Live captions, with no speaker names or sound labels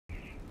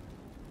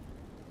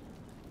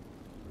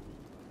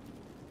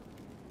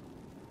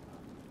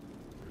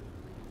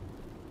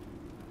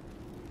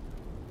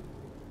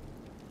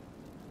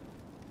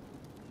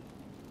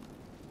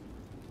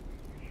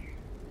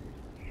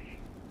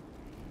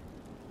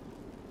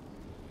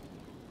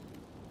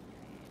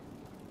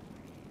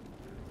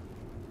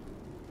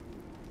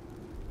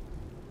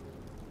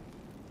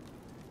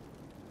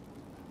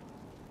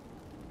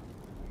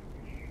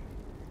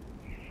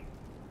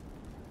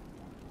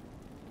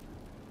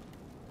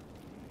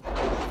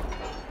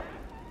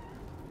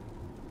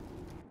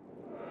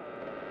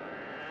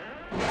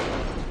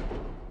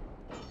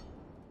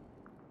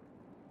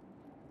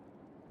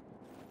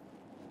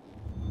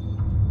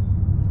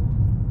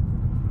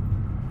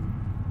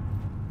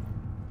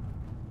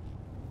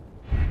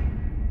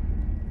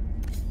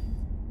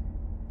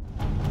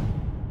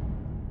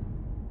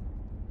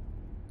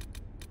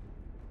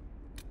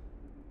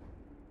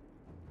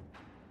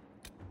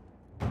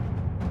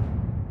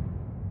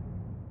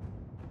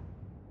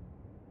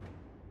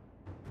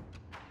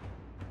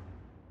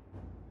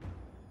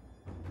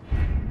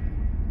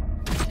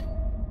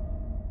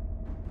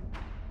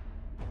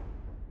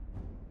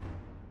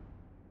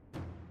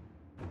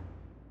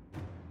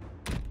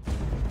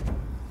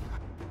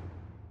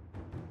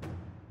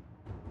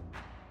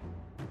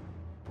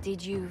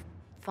Did you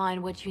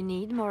find what you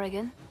need,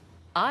 Morrigan?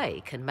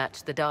 I can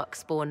match the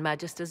Darkspawn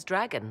Magister's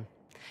dragon.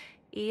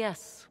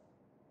 Yes.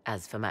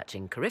 As for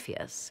matching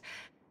Corypheus,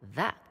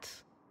 that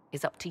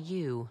is up to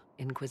you,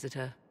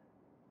 Inquisitor.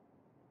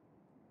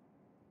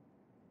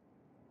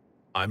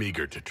 I'm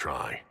eager to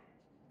try.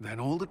 Then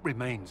all that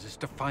remains is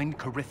to find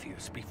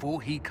Corypheus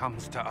before he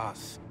comes to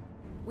us.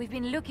 We've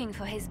been looking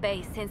for his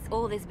base since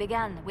all this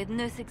began, with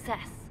no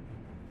success.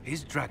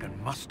 His dragon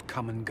must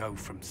come and go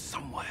from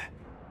somewhere.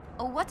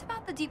 Oh, what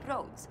about the deep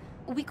roads?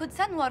 We could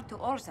send word to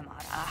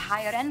Orzammar,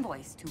 hire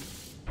envoys to...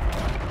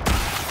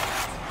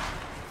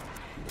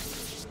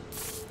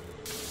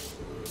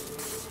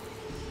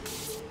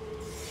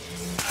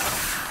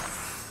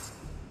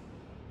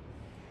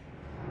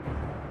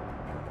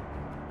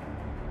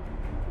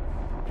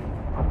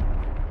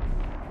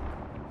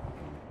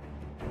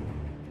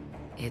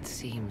 It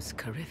seems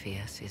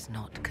Corypheus is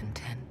not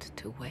content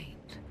to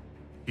wait.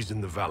 He's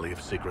in the Valley of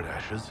Sacred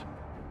Ashes.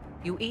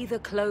 You either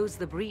close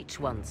the breach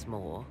once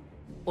more,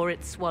 or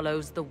it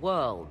swallows the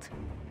world.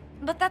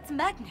 But that's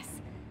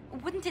Magnus.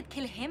 Wouldn't it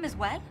kill him as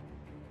well?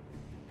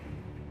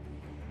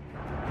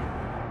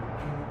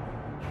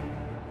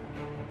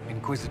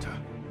 Inquisitor,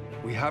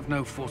 we have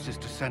no forces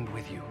to send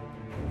with you.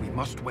 We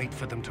must wait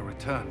for them to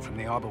return from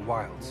the Arbor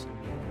Wilds.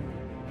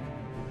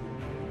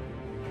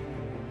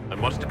 I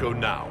must go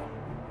now,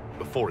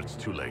 before it's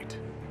too late.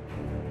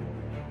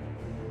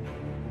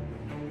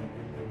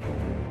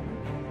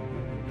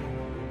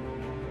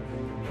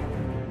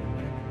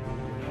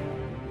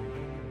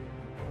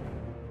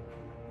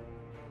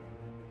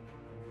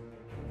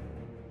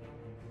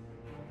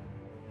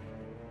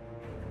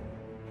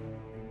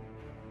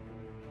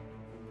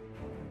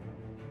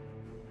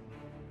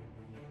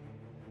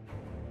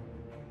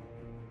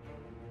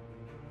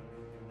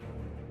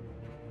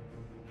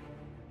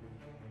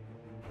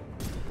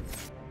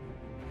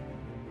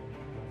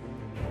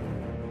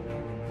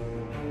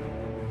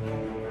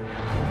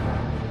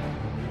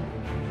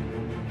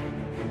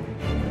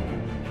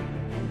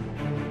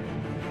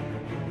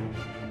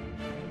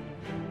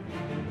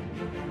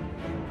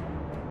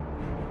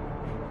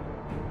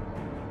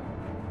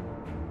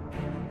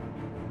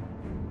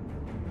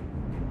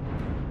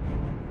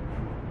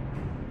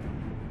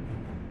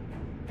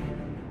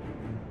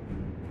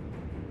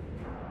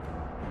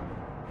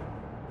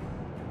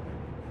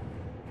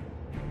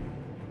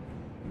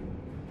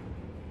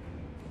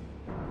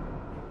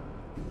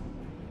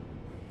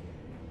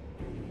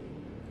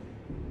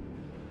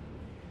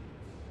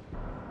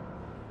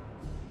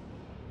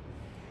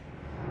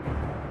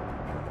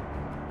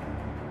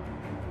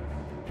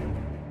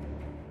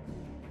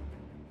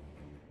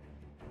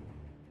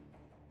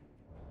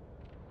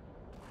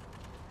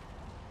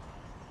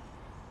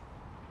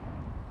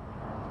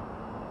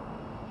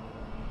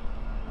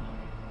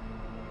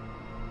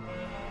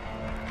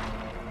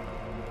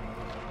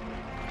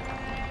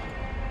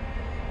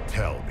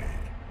 Tell me,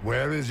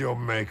 where is your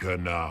maker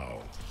now?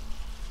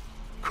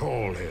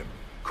 Call him.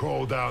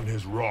 Call down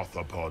his wrath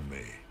upon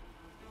me.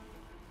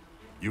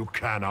 You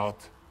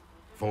cannot,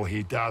 for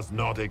he does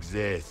not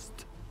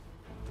exist.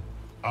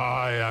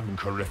 I am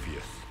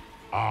Corypheus.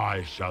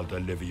 I shall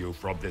deliver you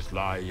from this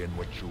lie in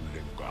which you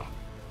linger.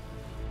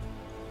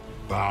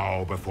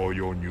 Bow before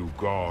your new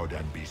god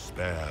and be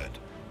spared.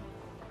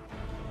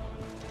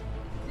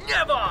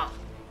 Never!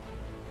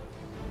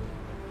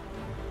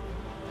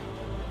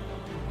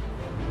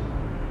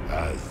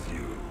 As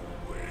you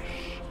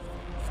wish.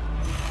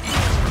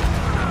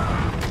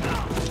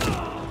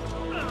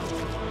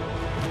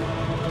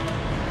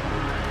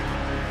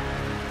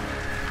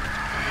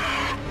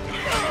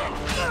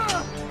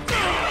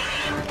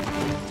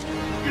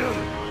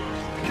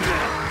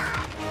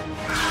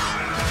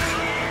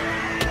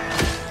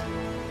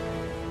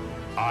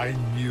 I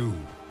knew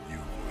you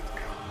would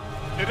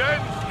come. It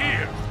ends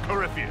here,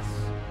 Corypheus.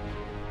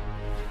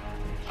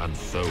 And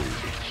so it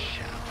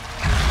shall.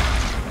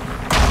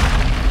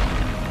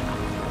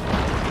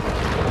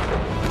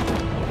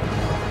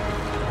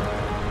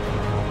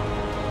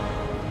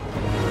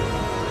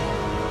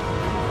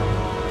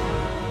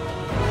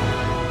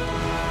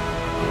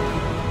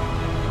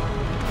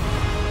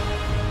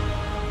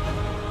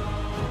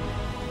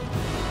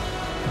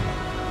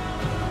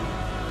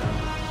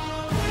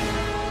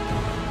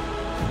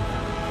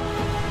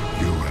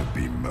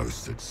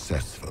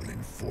 Successful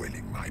in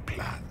foiling my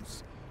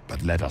plans,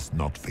 but let us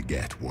not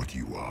forget what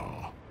you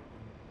are.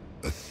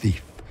 A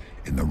thief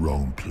in the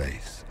wrong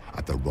place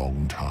at the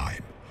wrong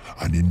time,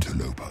 an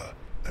interloper,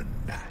 a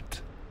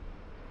gnat.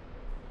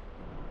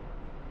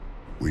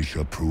 We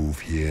shall prove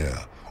here,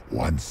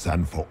 once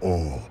and for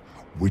all,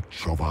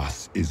 which of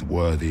us is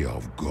worthy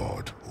of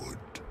godhood.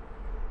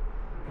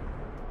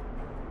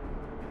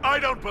 I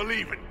don't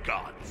believe in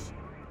gods.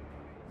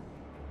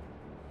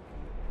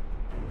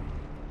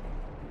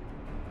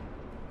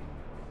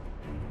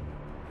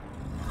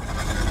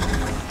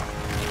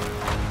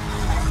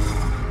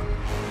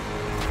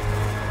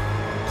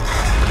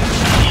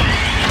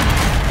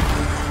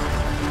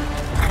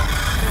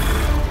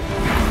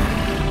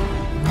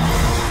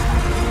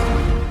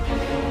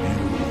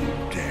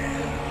 You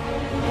dare.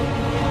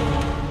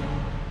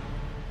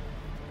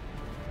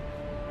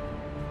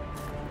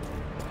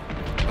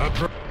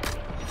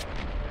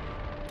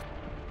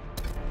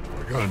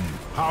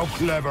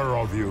 clever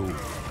of you.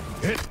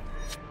 It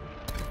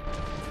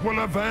will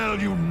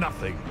avail you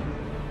nothing.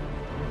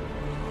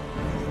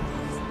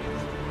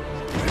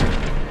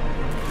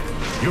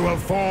 You will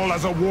fall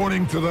as a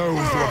warning to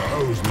those who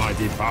oppose my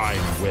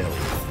divine will.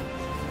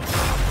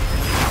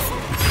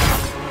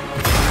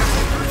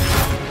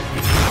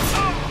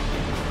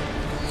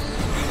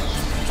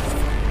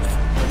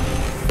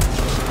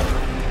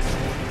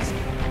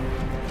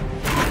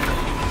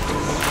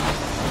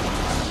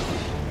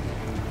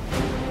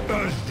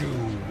 As you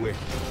wish.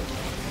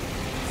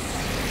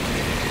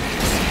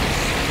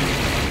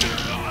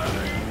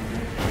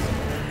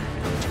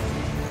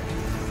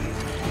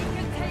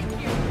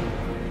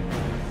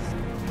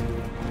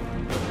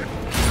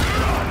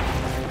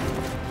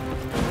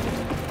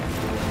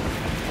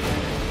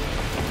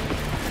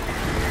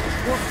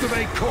 What do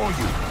they call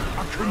you?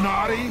 A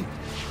Qunari?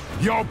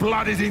 Your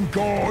blood is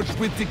engorged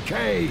with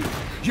decay.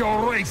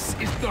 Your race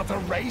is not a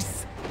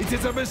race. It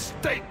is a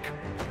mistake.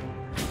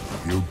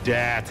 You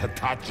dare to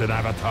touch an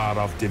avatar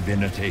of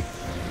divinity.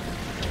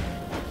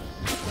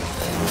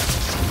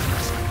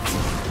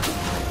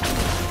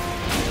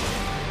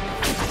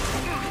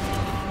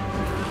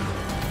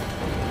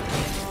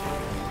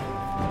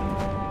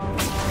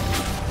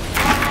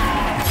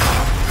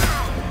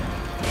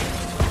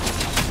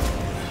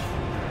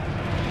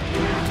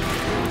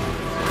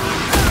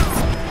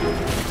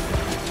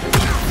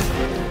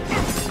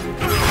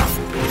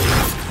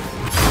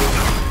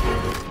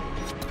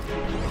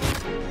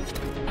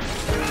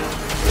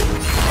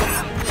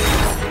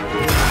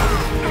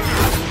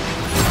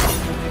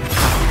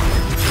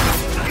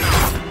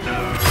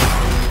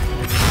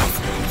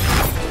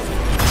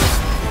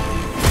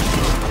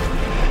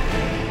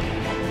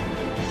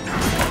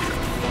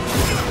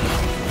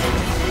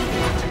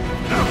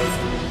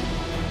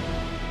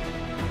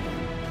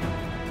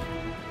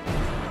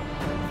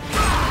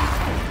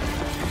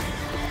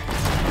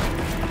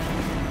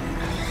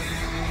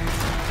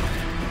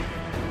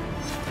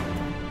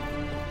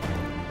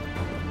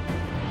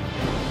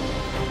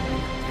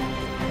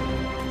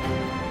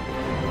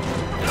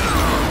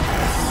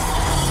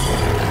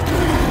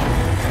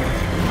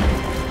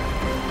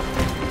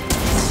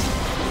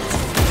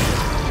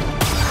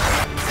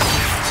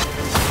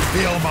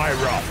 Feel my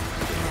wrath.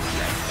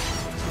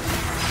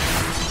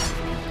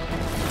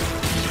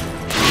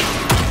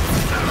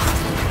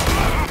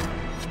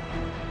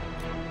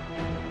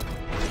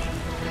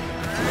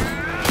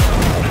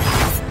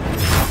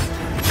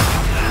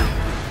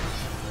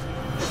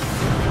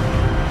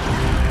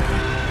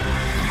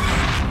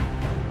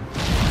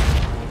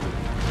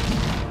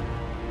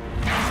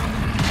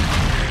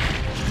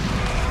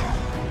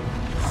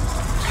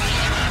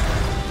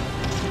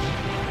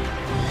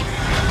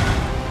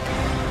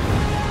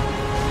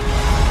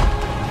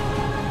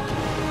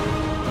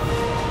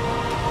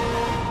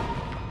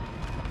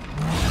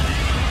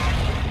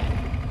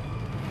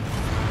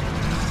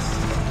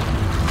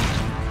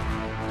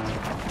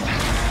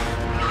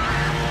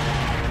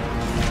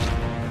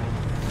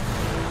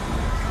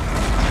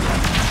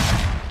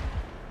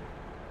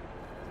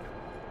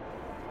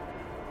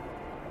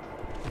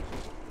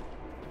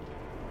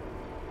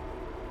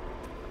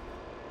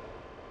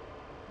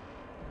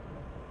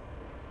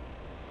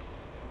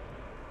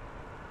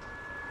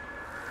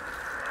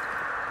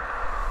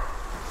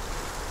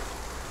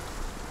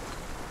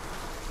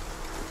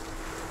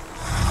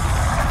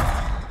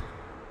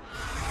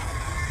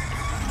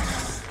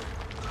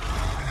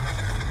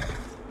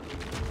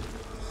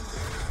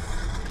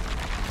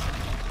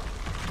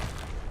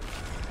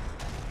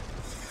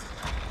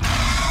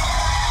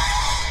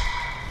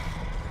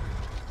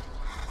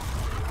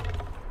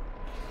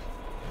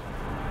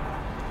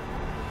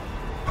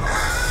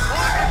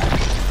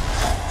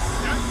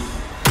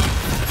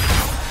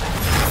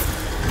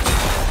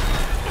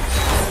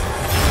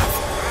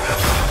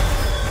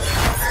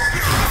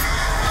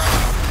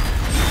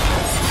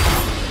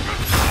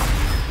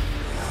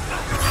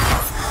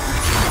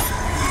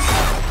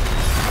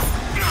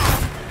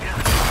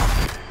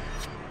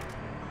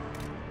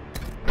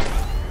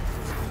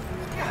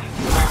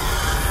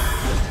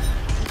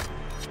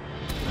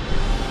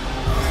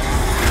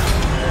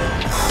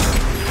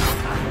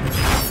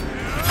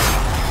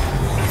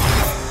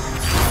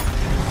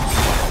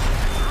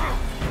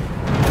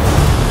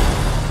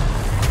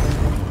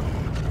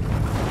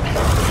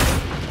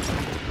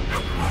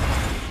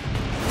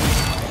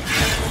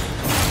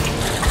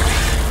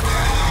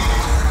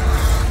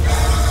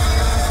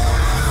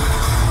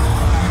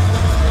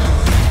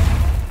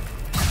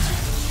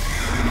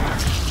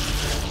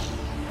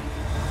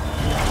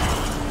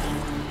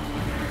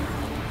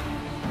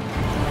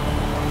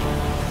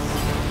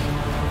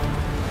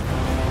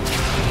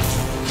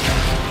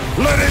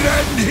 Let it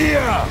end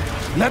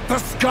here! Let the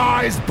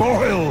skies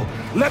boil!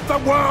 Let the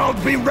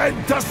world be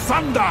rent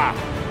asunder!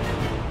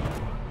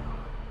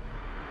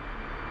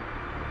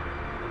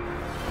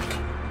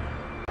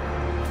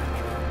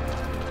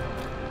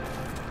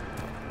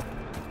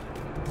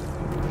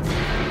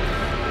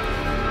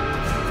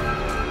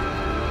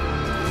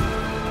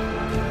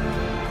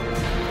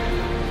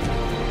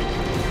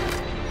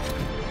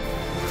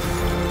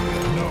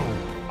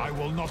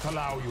 not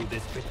allow you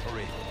this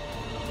victory.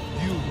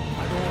 You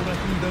and all the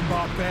heathen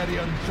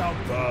barbarians shall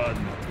burn.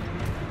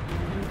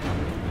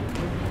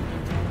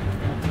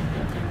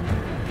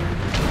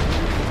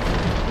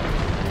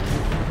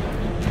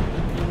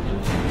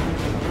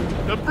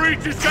 The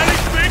breach is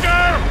getting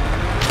bigger!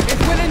 It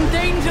will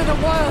endanger the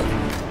world!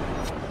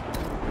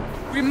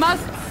 We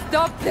must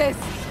stop this!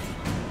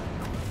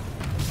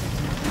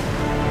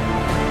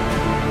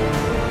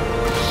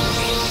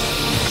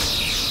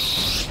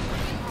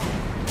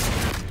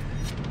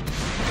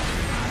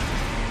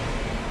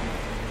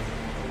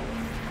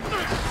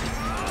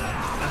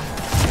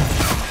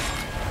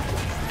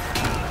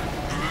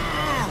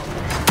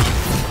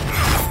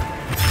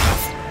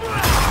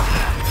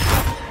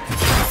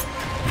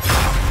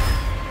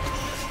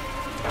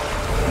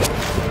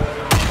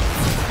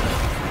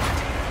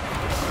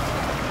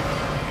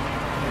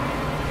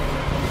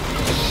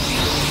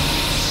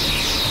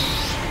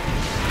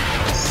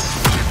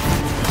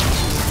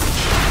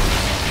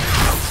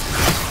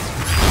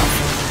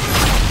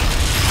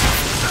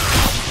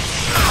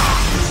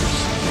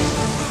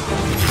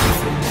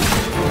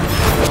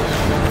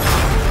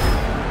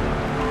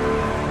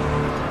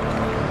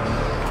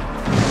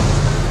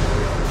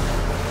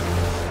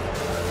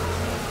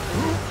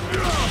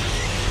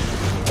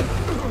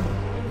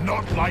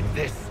 Like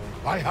this,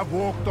 I have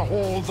walked the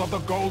halls of the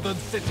Golden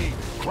City,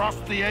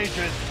 crossed the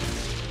ages.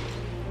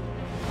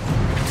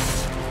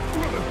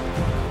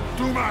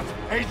 Do not,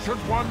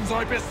 ancient ones,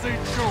 I beseech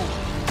you.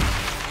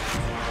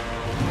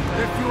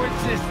 If you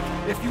exist,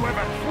 if you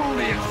ever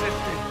truly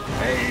existed,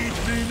 aid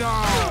me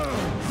now!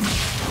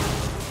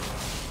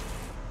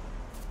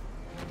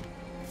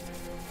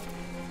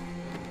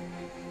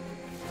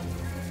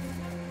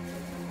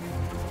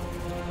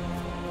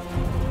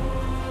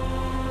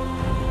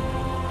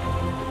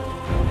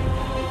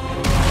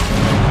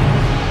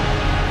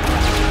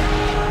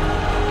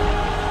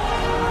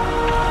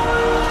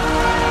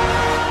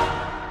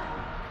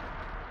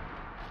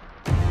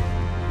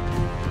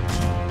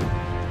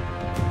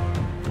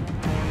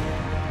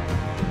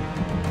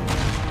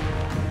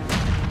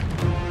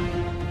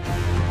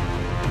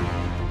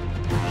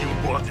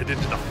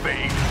 Into the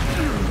fade.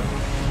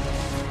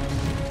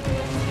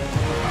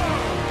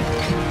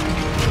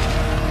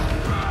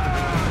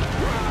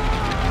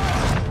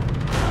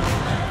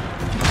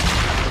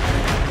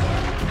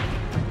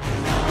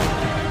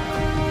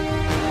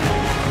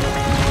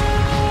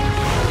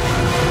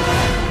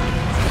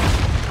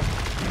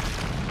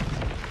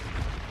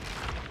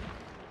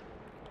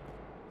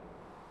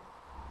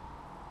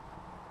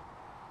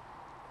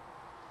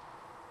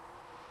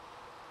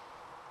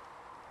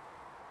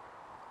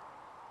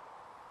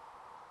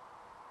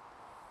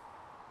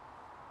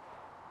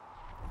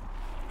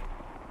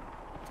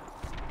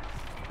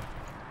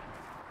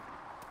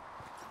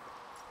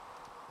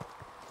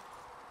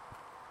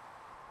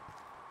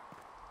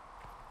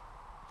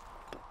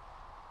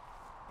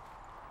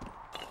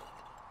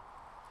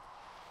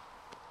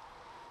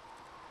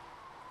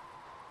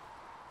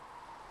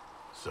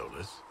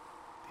 Solas?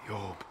 The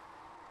orb.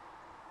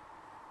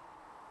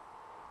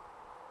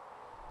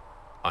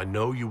 I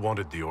know you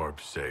wanted the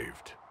orb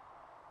saved.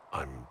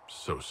 I'm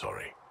so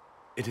sorry.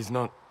 It is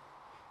not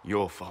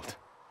your fault.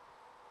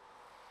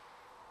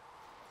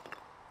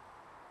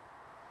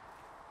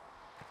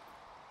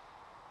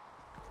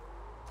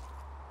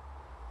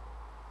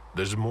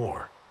 There's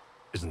more,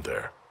 isn't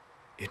there?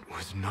 It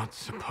was not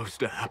supposed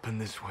to happen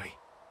this way.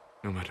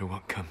 No matter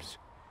what comes,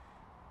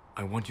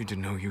 I want you to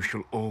know you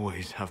shall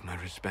always have my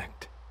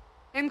respect.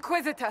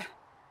 Inquisitor!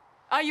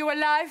 Are you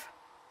alive?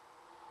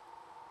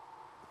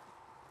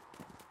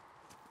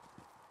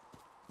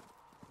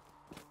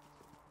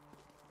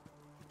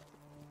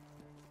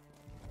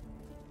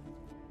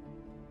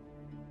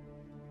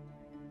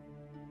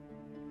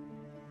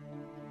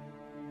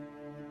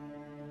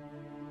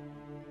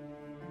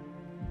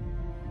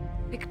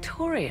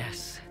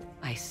 Victorious,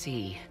 I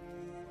see.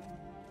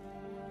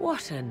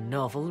 What a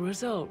novel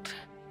result.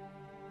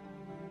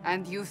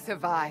 And you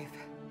survive.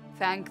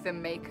 Thank the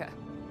Maker.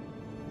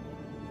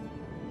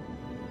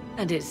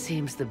 And it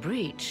seems the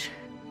breach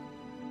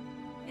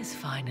is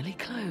finally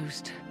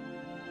closed.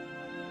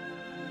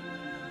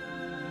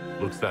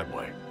 Looks that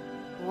way.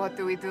 What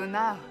do we do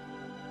now?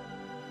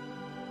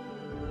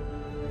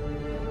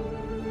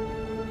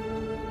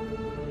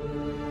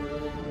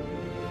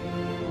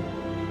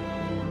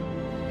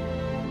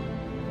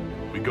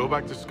 We go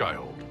back to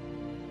Skyhold.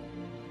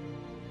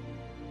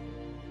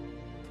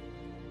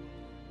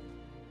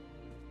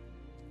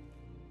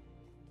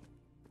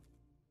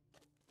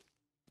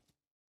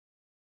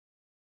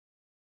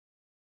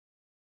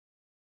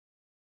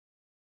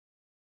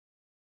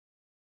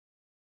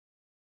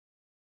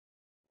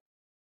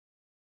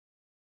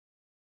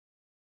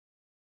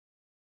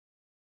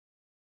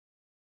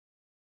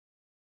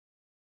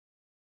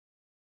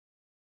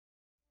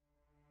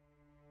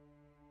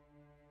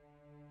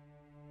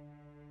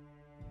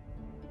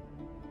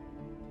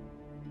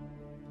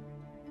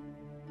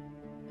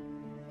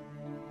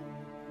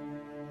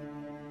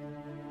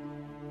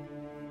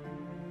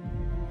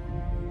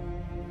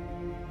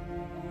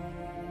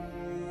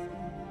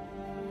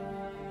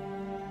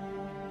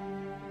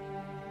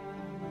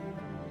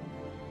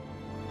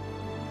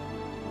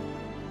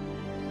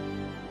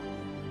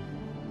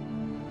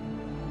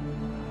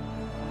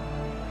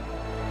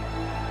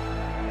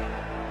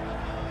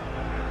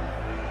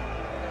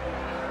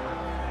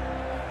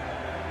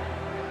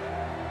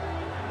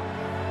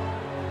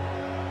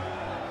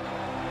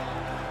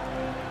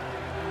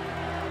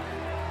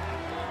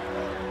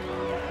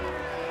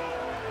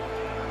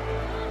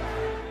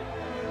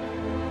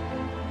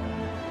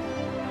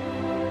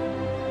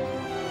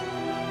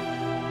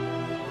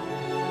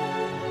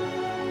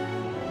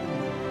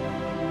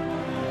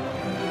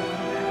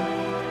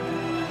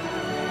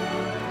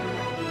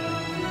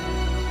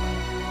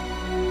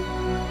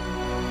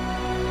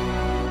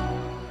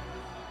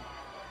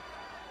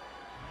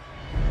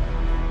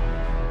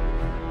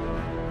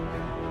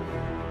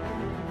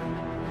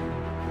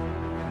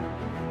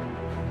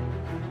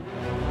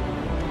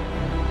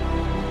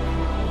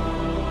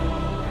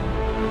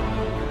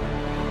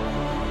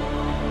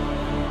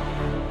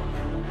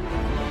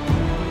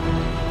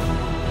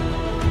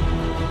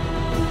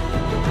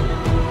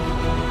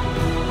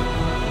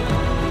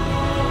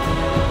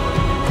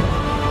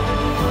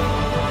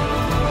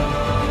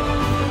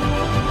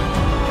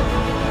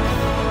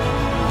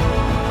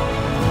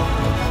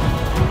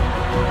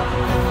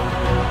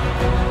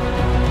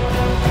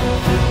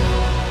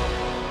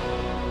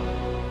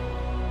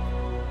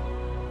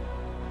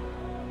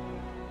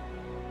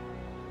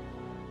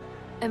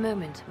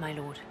 moment, my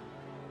lord.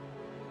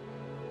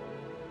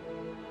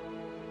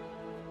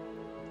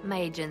 My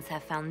agents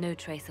have found no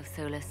trace of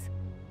Solas.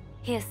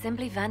 He has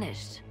simply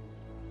vanished.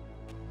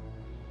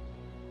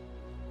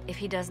 If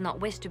he does not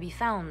wish to be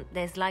found,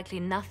 there's likely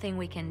nothing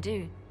we can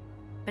do.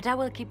 But I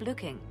will keep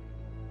looking.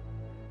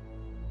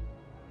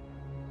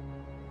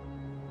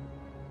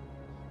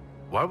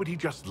 Why would he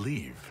just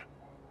leave?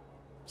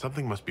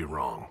 Something must be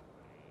wrong.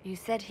 You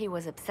said he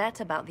was upset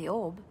about the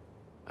orb.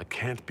 That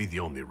can't be the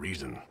only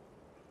reason.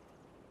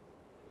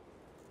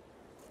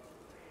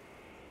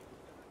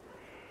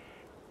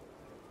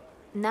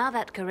 Now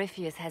that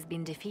Corypheus has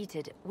been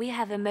defeated, we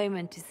have a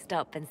moment to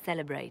stop and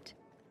celebrate.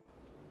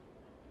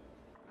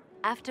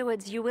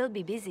 Afterwards, you will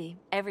be busy.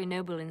 Every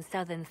noble in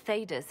southern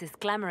Thedas is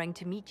clamoring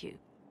to meet you.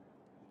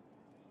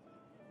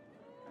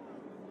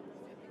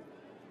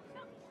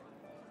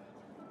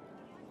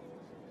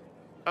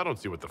 I don't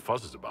see what the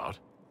fuss is about.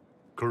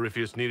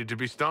 Corypheus needed to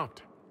be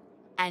stopped.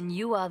 And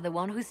you are the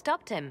one who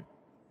stopped him.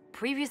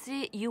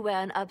 Previously, you were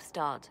an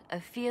upstart,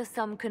 a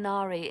fearsome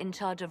Qunari in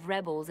charge of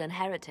rebels and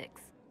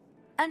heretics.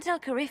 Until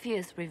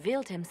Corypheus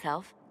revealed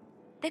himself,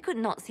 they could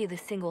not see the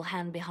single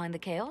hand behind the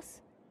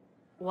chaos.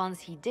 Once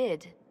he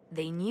did,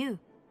 they knew.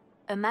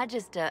 A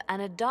Magister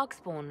and a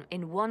Darkspawn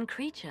in one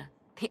creature.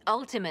 The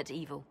ultimate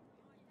evil.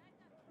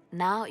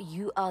 Now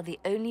you are the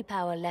only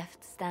power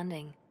left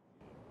standing.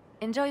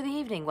 Enjoy the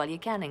evening while you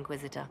can,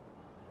 Inquisitor.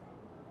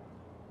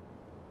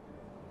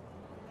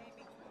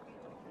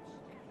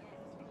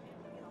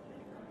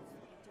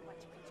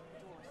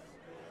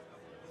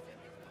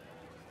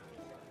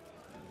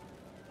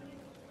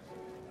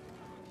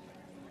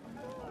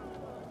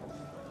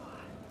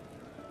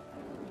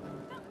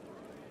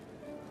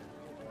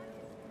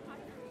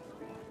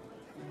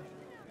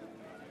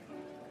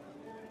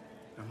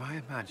 Am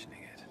I imagining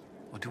it?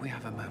 Or do we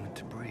have a moment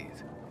to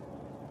breathe?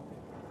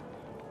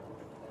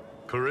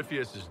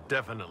 Corypheus is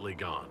definitely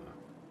gone.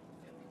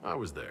 I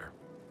was there.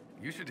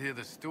 You should hear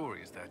the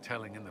stories they're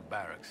telling in the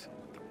barracks.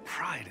 The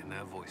pride in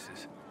their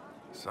voices.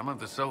 Some of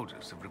the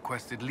soldiers have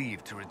requested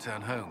leave to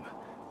return home,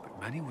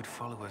 but many would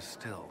follow us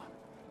still.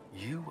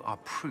 You are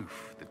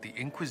proof that the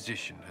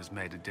Inquisition has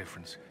made a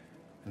difference,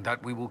 and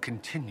that we will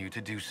continue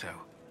to do so.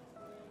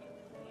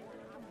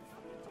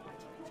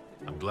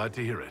 I'm glad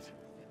to hear it.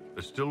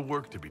 There's still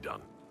work to be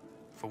done.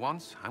 For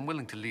once, I'm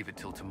willing to leave it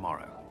till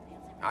tomorrow.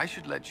 I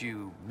should let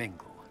you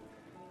mingle.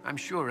 I'm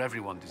sure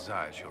everyone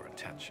desires your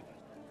attention.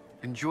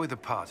 Enjoy the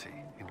party,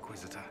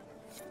 Inquisitor.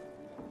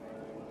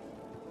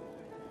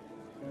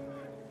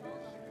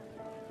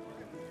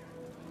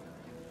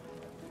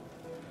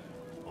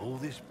 All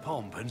this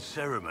pomp and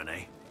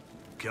ceremony.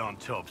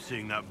 Can't top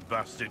seeing that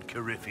bastard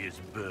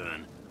Corypheus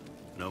burn.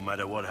 No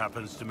matter what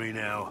happens to me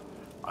now,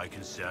 I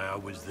can say I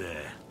was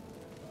there.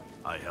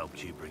 I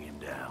helped you bring him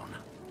down.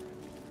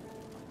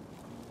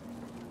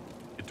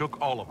 It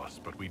took all of us,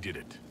 but we did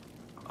it.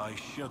 I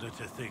shudder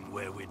to think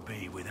where we'd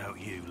be without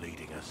you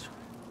leading us.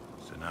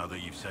 So now that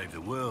you've saved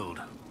the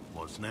world,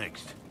 what's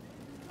next?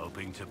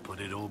 Hoping to put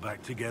it all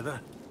back together?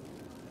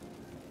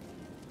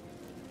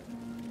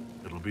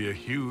 It'll be a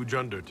huge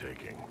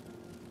undertaking.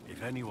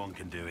 If anyone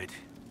can do it,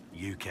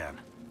 you can.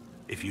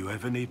 If you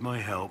ever need my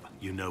help,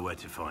 you know where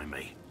to find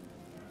me.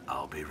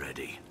 I'll be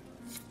ready.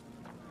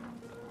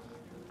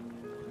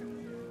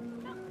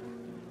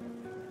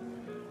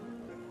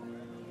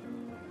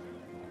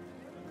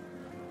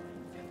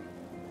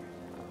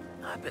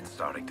 I've been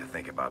starting to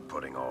think about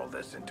putting all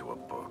this into a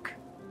book.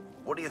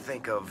 What do you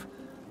think of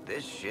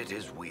This Shit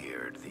Is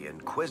Weird, the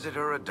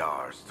Inquisitor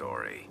Adaar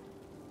story?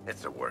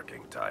 It's a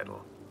working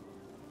title.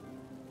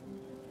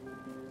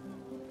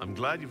 I'm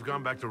glad you've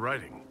gone back to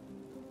writing.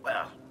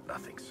 Well,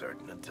 nothing's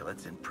certain until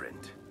it's in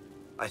print.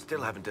 I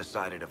still haven't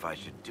decided if I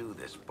should do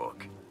this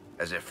book.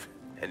 As if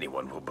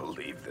anyone will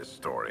believe this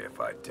story if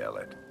I tell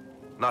it.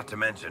 Not to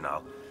mention,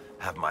 I'll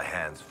have my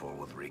hands full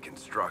with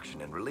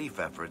reconstruction and relief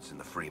efforts in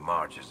the Free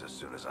Marches as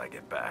soon as I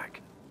get back.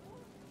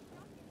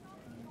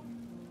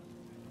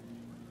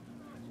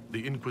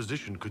 The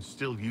Inquisition could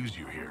still use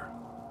you here.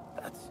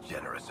 That's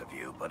generous of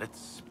you, but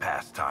it's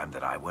past time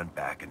that I went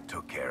back and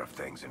took care of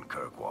things in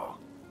Kirkwall.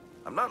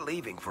 I'm not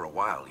leaving for a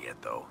while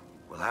yet, though.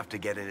 We'll have to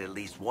get in at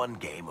least one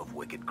game of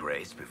Wicked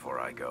Grace before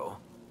I go.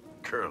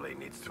 Curly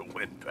needs to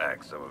win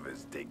back some of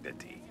his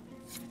dignity.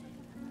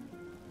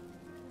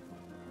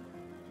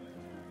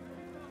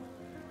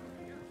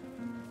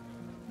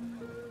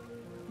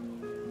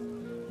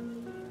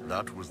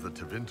 That was the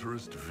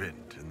Tevinterest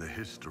Vint in the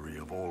history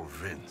of all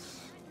Vints.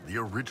 The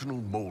original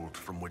mold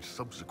from which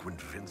subsequent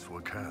Vints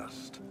were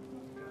cast.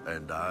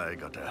 And I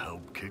got to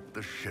help kick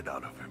the shit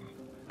out of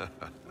him.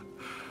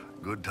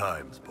 Good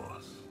times,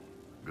 boss.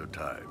 Good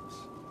times.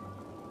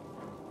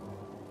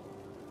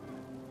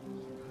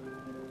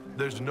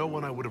 There's no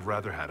one I would have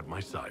rather had at my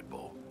side,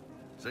 Bull.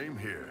 Same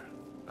here.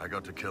 I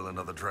got to kill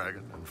another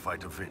dragon and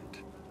fight a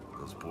Vint.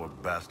 Those poor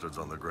bastards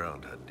on the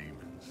ground had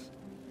demons.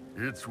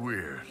 It's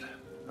weird.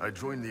 I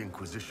joined the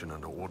Inquisition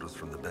under orders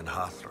from the Ben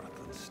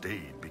Hathrath and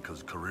stayed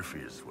because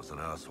Corypheus was an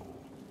asshole.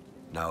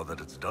 Now that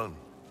it's done,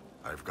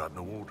 I've got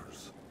no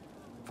orders.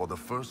 For the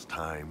first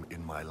time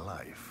in my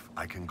life,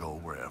 I can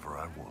go wherever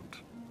I want.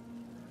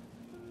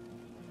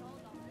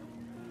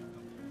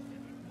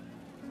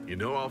 You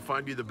know I'll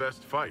find you the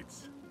best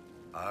fights.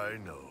 I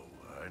know.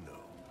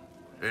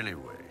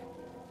 Anyway,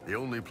 the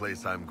only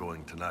place I'm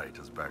going tonight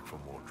is back for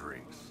more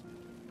drinks.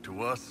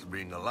 To us,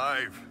 being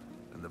alive,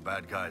 and the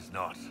bad guys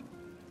not.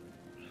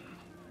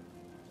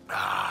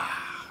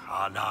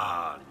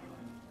 Adaar.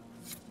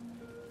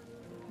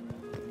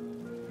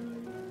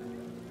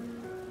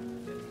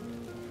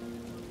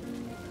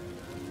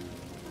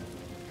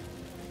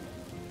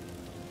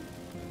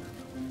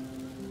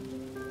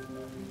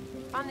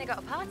 Finally got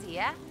a party,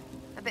 yeah?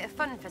 A bit of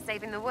fun for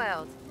saving the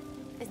world.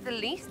 It's the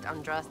least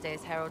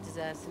Andraste's herald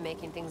deserves for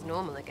making things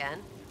normal again.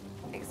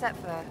 Except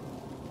for,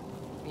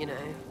 you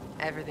know,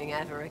 everything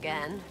ever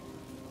again.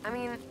 I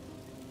mean,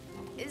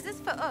 is this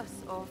for us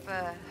or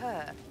for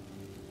her?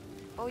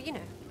 Or, you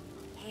know,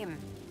 him?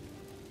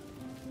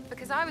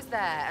 Because I was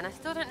there and I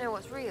still don't know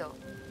what's real.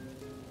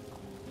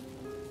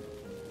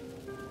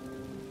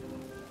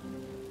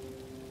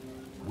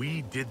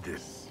 We did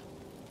this.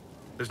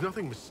 There's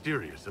nothing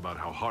mysterious about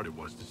how hard it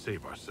was to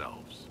save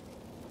ourselves.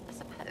 I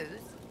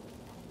suppose.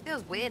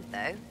 Feels weird,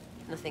 though.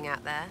 Nothing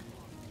out there.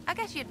 I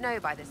guess you'd know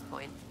by this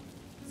point.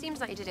 Seems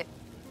like you did it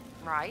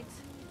right,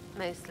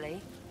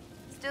 mostly.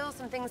 Still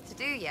some things to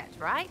do yet,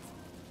 right?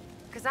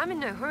 Because I'm in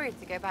no hurry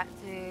to go back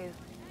to...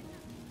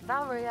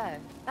 Valo-kas.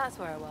 That's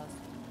where I was.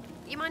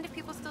 You mind if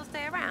people still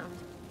stay around?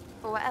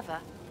 Or whatever?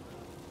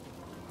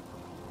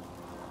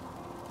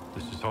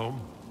 This is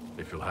home,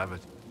 if you'll have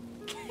it.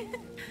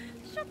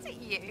 Shut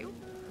at you.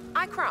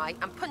 I cry,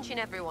 I'm punching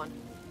everyone.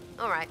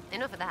 All right,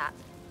 enough of that.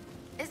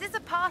 Is this a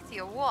party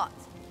or what?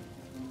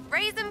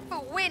 Raise them for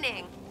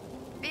winning.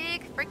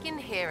 Big freaking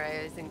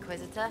heroes,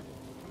 Inquisitor.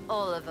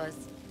 All of us.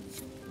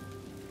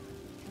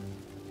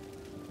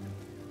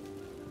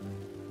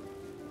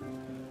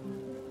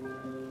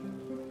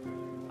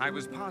 I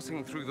was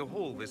passing through the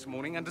hall this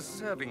morning and a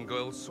serving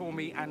girl saw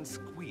me and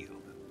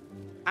squealed.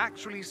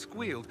 Actually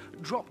squealed,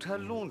 dropped her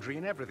laundry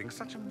and everything,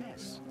 such a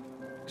mess.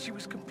 She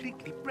was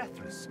completely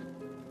breathless.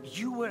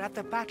 You were at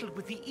the battle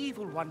with the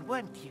evil one,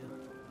 weren't you?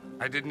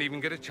 I didn't even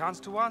get a chance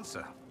to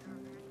answer.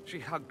 She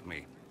hugged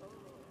me.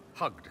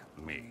 Hugged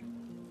me.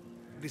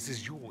 This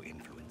is your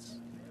influence.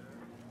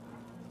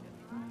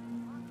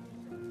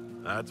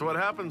 That's what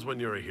happens when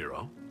you're a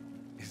hero.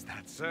 Is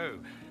that so?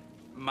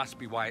 Must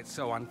be why it's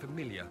so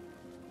unfamiliar.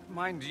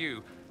 Mind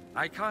you,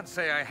 I can't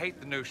say I hate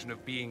the notion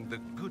of being the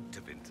good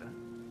Tevinter.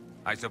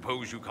 I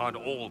suppose you can't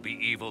all be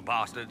evil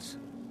bastards.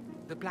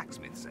 The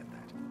blacksmith said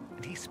that,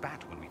 and he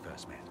spat when we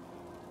first met.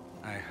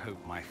 I hope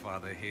my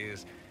father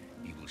hears.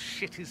 He will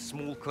shit his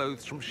small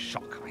clothes from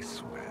shock, I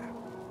swear.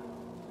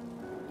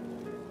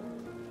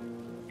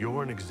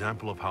 You're an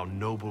example of how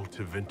noble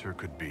Tevinter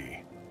could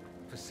be.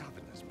 For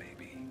Southerners,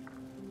 maybe.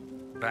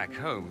 Back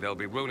home, they'll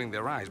be rolling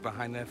their eyes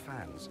behind their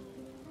fans.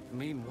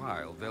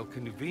 Meanwhile, they'll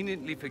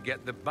conveniently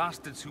forget the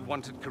bastards who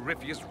wanted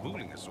Corypheus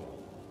ruling us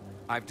all.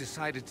 I've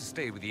decided to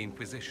stay with the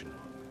Inquisition.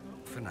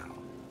 For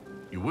now.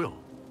 You will?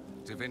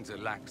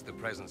 Tevinter lacks the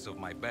presence of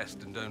my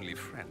best and only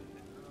friend.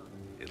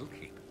 It'll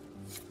keep.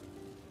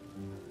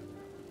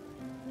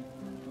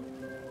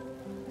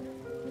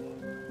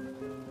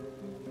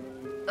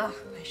 Ugh,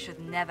 I should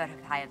never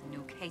have hired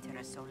new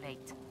caterers so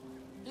late.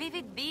 Leave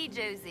it be,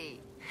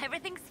 Josie.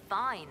 Everything's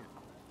fine.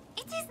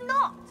 It is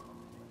not!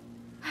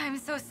 I'm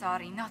so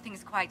sorry,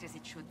 nothing's quite as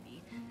it should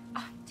be.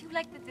 Do you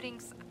like the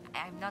drinks?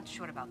 I'm not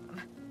sure about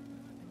them.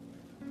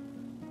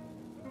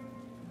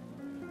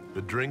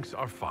 The drinks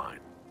are fine.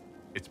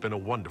 It's been a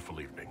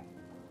wonderful evening.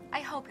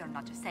 I hope you're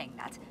not just saying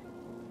that.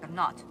 You're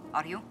not,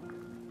 are you?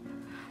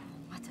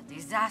 What a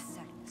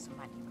disaster. So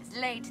money was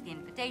late, the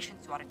invitation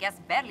to our guests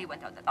barely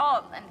went out at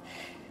all,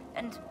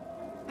 and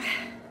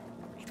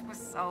it was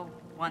so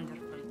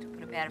wonderful to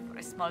prepare for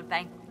a small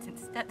banquet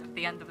instead of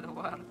the end of the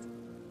world.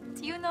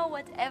 Do you know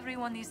what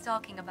everyone is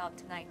talking about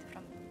tonight,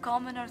 from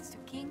commoners to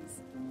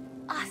kings?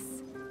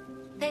 Us.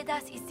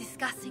 Tedas is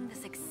discussing the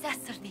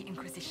success of the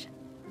Inquisition.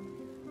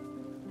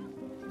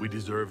 We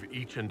deserve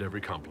each and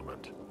every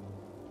compliment.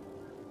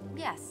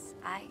 Yes,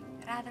 I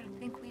rather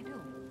think we do.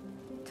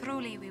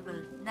 Truly, we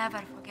will never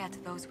forget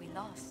those we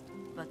lost.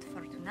 But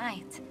for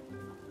tonight,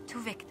 to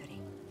victory.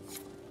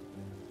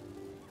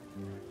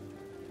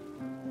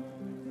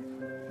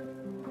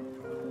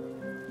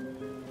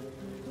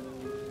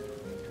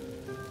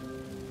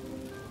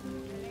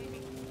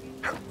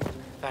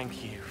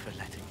 Thank you for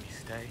letting me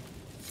stay.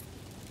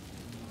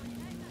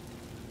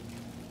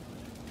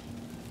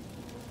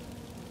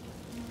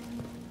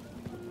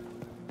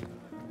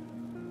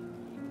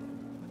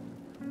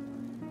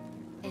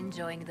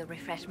 Enjoying the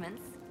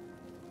refreshments?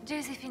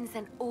 Josephine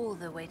sent all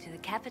the way to the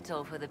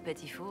capital for the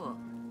petit four.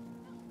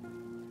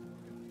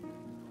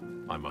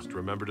 I must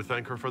remember to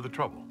thank her for the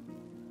trouble.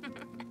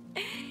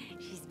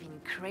 She's been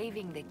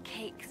craving the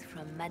cakes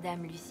from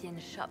Madame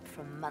Lucien's shop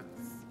for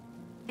months.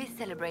 This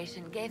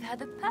celebration gave her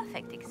the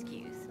perfect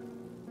excuse.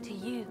 To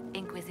you,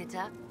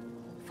 Inquisitor,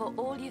 for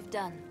all you've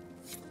done.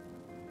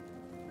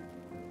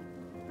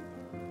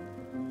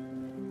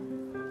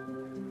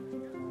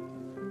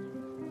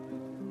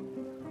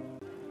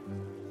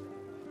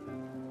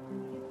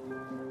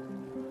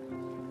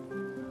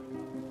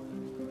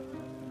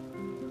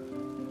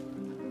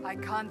 I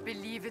can't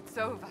believe it's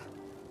over.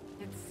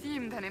 It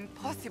seemed an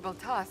impossible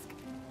task.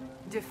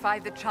 Defy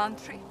the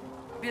Chantry,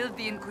 build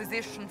the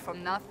Inquisition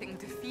from nothing,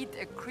 defeat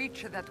a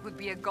creature that would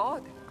be a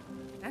god.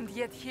 And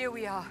yet here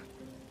we are,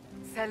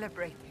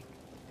 celebrating.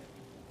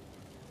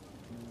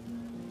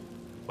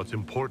 What's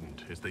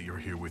important is that you're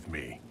here with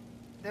me.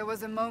 There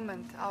was a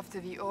moment after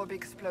the orb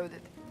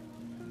exploded.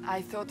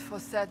 I thought for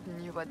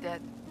certain you were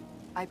dead.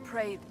 I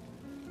prayed,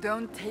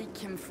 don't take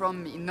him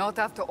from me, not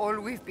after all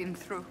we've been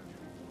through.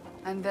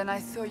 And then I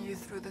saw you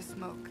through the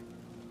smoke.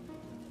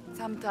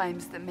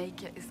 Sometimes the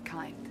Maker is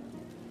kind.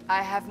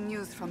 I have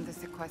news from the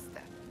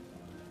sequester.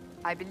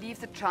 I believe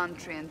the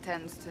Chantry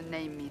intends to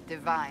name me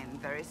Divine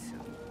very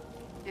soon.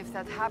 If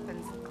that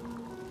happens,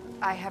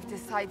 I have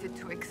decided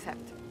to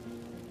accept.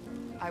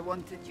 I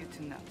wanted you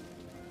to know.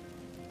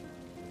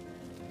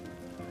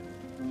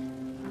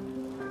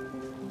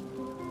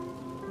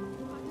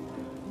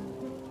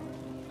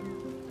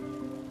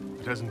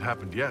 It hasn't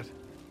happened yet.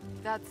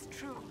 That's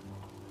true.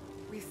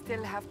 We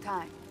still have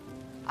time.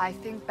 I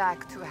think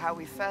back to how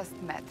we first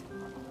met.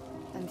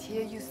 And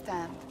here you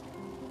stand.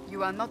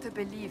 You are not a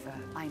believer,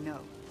 I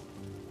know.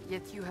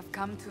 Yet you have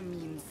come to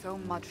mean so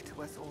much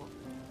to us all.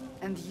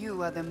 And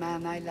you are the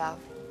man I love.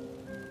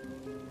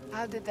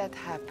 How did that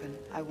happen,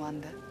 I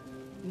wonder?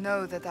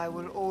 Know that I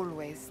will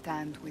always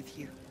stand with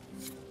you.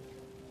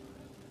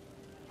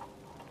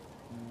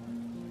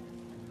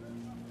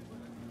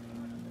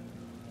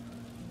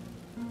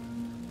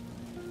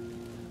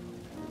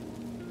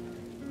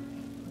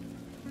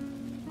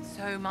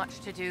 So much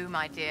to do,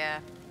 my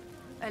dear.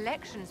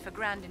 Elections for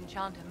Grand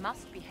Enchanter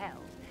must be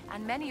held,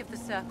 and many of the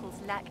circles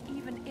lack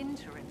even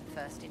interim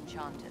First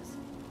Enchanters.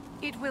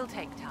 It will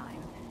take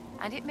time,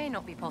 and it may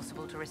not be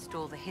possible to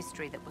restore the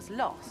history that was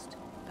lost,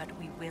 but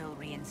we will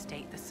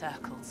reinstate the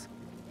circles.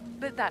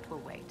 But that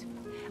will wait.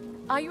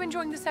 Are you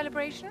enjoying the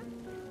celebration?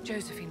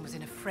 Josephine was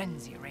in a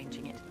frenzy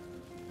arranging it.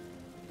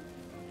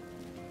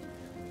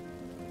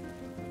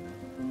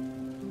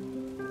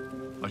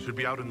 I should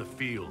be out in the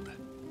field.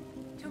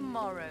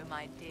 Tomorrow,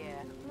 my dear.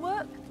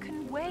 Work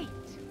can wait.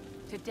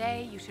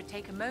 Today, you should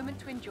take a moment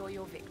to enjoy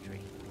your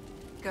victory.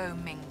 Go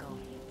mingle.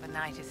 The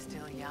night is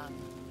still young.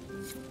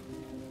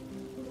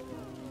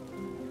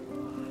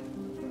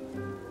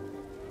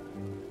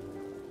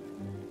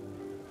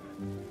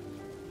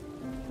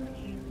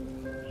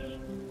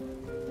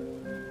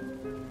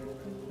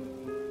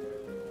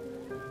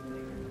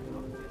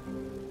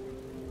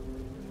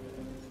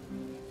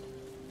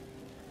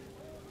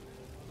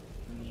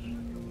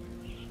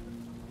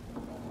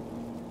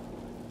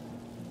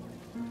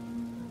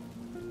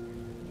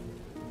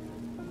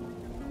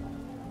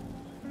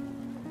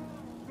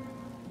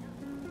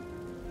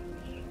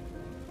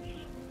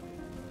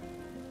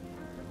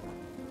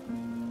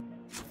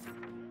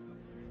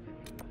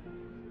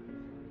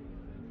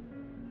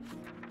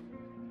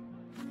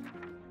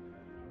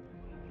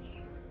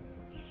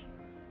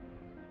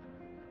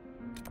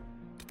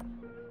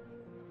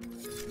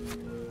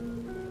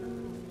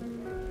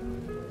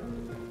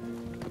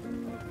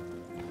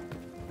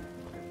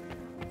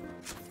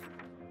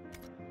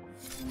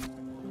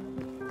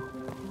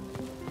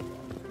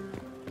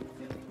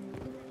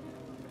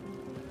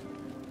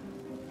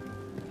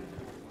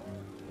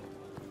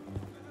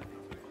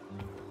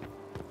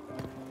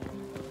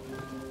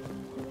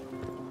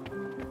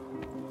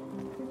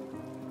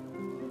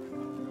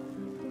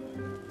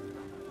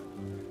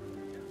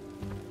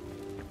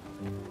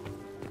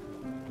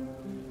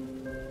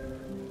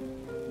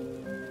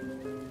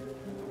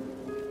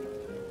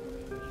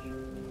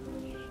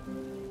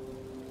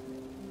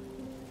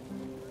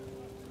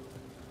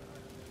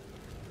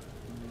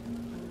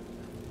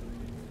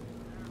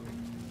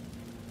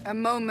 A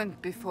moment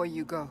before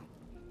you go.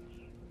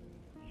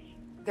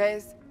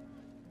 There's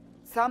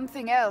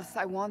something else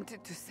I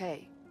wanted to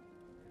say.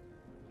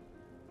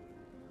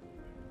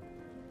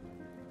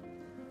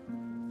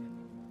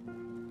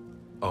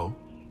 Oh?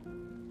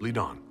 Lead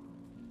on.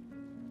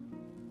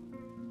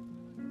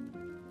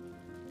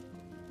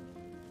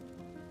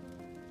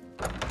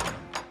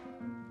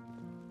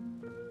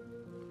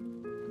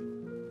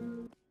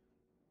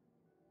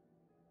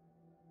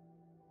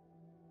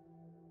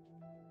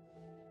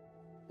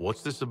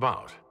 What's this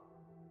about?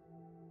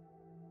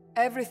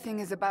 Everything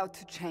is about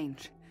to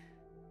change.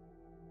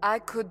 I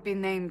could be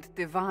named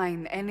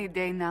Divine any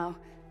day now.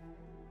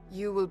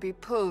 You will be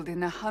pulled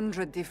in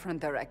 100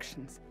 different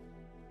directions.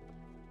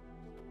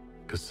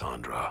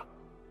 Cassandra.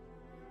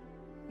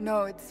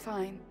 No, it's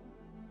fine.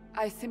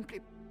 I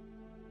simply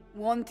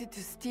wanted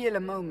to steal a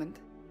moment,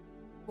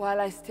 while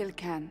I still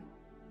can.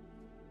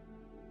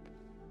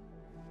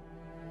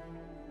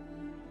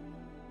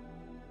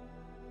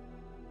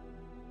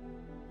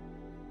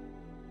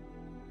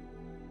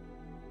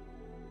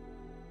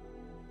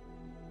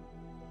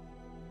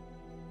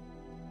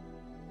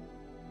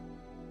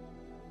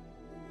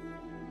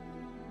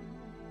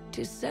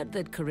 Tis said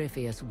that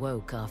Corypheus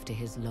woke after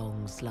his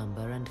long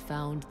slumber and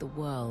found the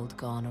world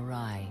gone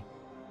awry.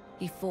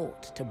 He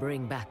fought to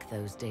bring back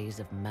those days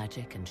of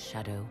magic and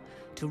shadow,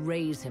 to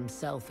raise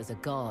himself as a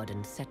god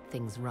and set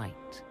things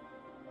right.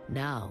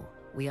 Now,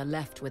 we are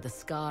left with a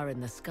scar in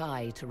the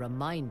sky to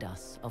remind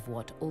us of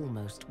what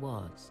almost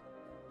was.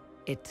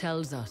 It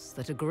tells us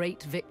that a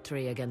great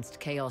victory against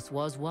chaos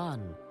was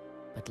won,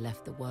 but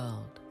left the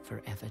world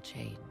forever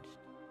changed.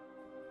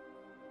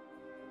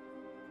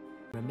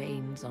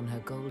 Remains on her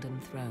golden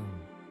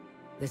throne.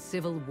 The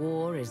civil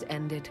war is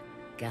ended,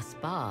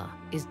 Gaspar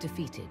is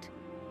defeated,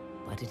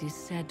 but it is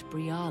said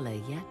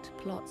Briala yet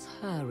plots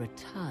her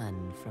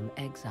return from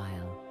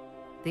exile.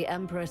 The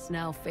Empress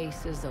now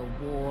faces a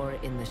war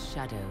in the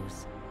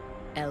shadows.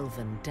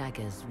 Elven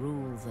daggers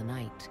rule the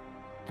night,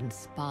 and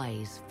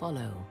spies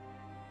follow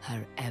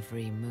her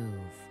every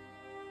move.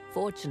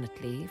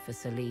 Fortunately for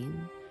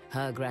Celine,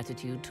 her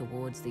gratitude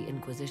towards the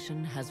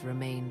Inquisition has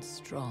remained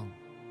strong.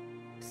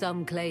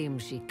 Some claim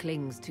she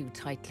clings too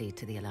tightly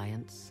to the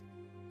Alliance.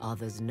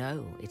 Others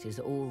know it is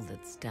all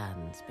that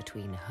stands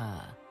between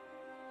her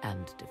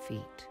and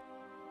defeat.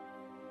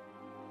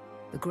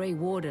 The Grey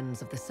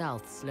Wardens of the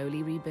South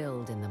slowly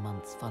rebuild in the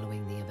months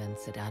following the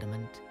events at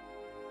Adamant.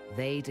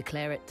 They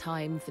declare it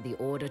time for the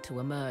Order to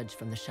emerge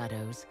from the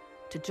shadows,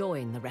 to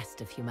join the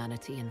rest of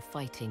humanity in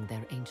fighting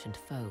their ancient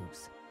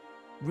foes.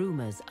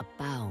 Rumors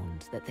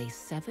abound that they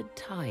severed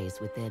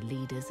ties with their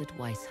leaders at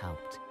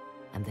Weishaupt,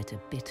 and that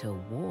a bitter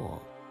war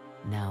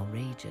now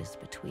rages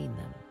between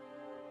them.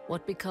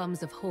 What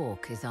becomes of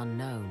Hawke is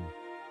unknown,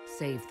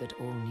 save that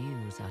all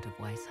news out of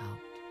Weishaupt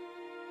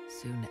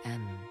soon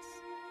ends.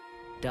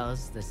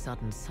 Does the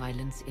sudden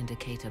silence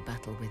indicate a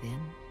battle within,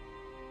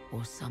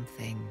 or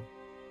something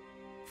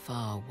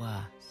far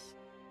worse?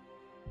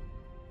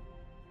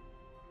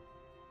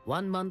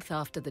 1 month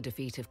after the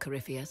defeat of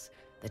Corypheus,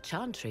 the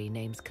Chantry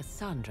names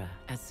Cassandra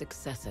as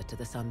successor to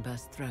the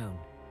Sunburst throne.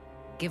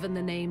 Given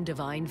the name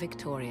Divine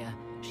Victoria,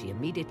 she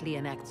immediately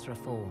enacts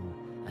reform,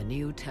 a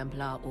new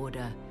Templar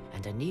order,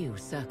 and a new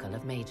circle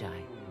of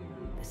Magi.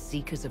 The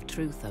Seekers of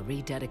Truth are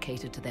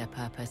rededicated to their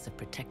purpose of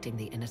protecting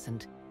the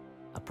innocent.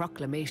 A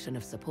proclamation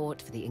of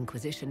support for the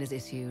Inquisition is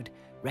issued,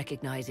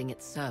 recognizing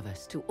its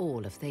service to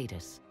all of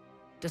Thedas.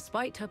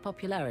 Despite her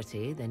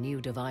popularity, the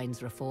new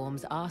Divine's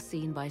reforms are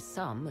seen by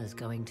some as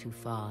going too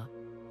far.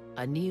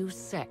 A new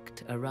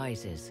sect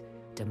arises,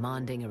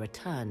 demanding a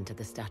return to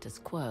the status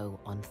quo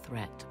on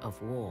threat of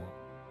war.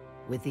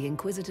 With the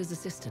Inquisitor's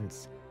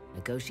assistance,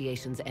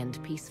 negotiations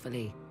end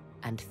peacefully,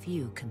 and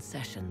few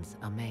concessions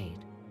are made.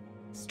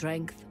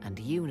 Strength and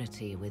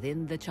unity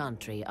within the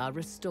Chantry are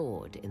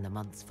restored in the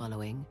months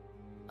following.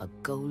 A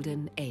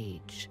golden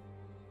age,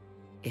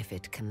 if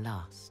it can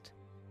last.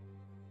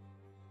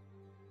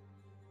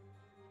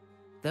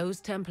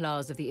 Those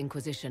Templars of the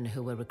Inquisition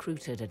who were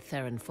recruited at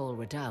Therenfall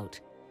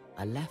Redoubt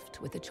are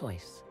left with a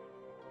choice.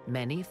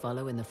 Many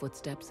follow in the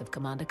footsteps of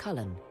Commander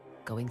Cullen,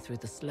 going through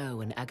the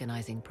slow and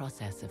agonizing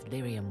process of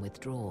lyrium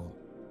withdrawal.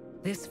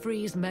 This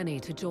frees many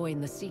to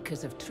join the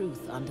Seekers of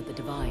Truth under the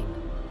Divine,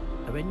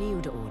 a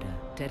renewed order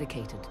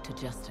dedicated to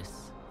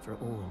justice for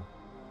all.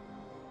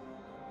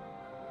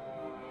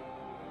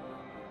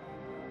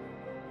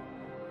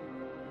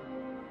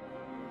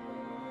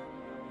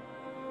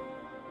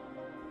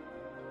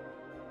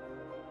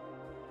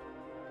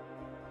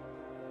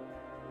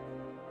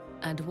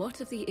 And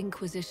what of the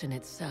Inquisition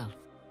itself?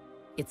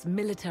 Its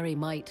military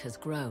might has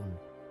grown,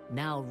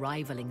 now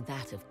rivaling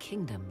that of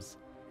kingdoms.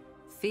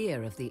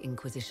 Fear of the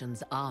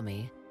Inquisition's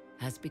army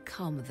has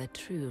become the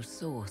true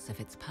source of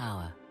its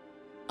power.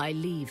 I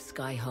leave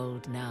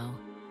Skyhold now,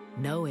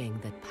 knowing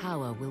that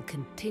power will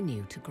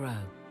continue to grow.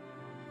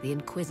 The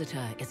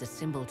Inquisitor is a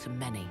symbol to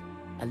many,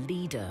 a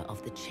leader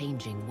of the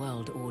changing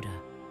world order.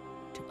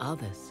 To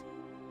others,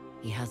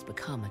 he has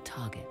become a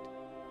target.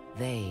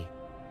 They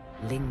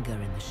linger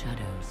in the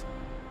shadows,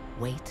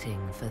 waiting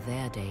for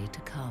their day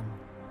to come.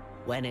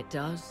 When it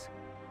does,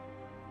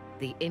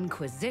 the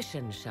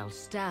Inquisition shall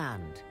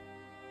stand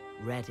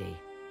ready.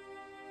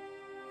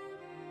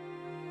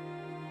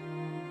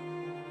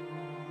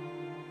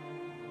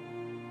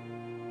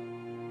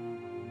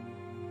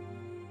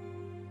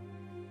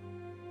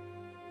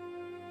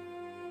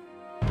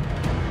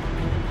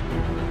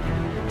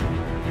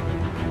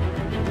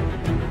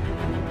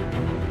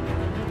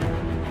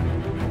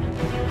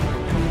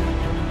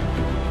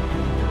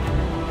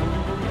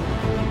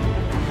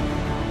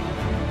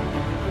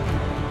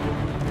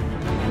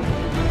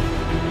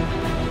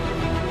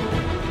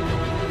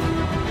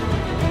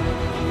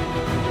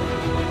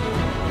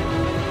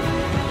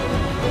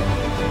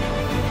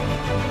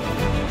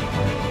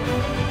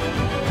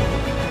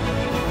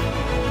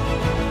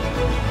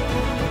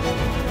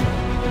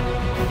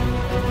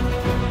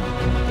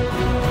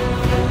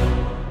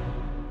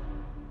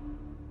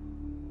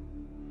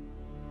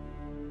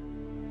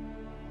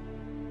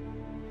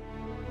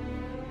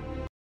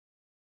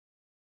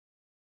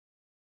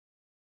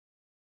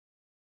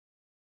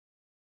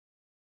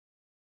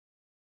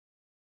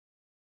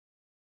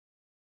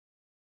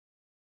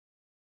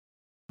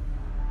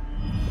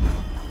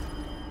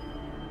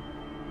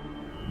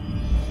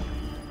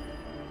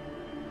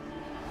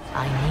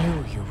 I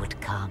knew you would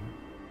come.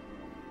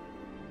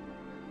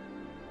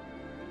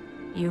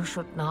 You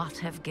should not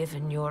have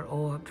given your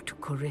orb to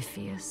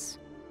Corypheus.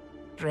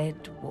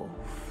 Red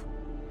Wolf.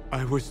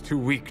 I was too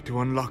weak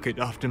to unlock it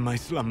after my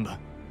slumber.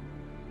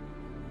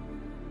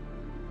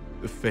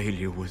 The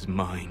failure was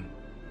mine.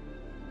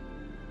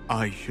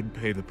 I should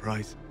pay the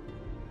price.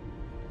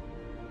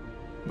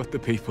 But the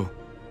people...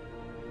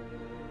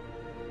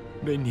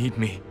 they need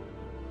me.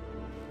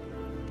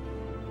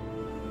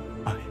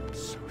 I am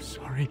so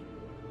sorry.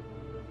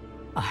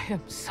 I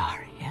am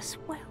sorry as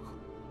well.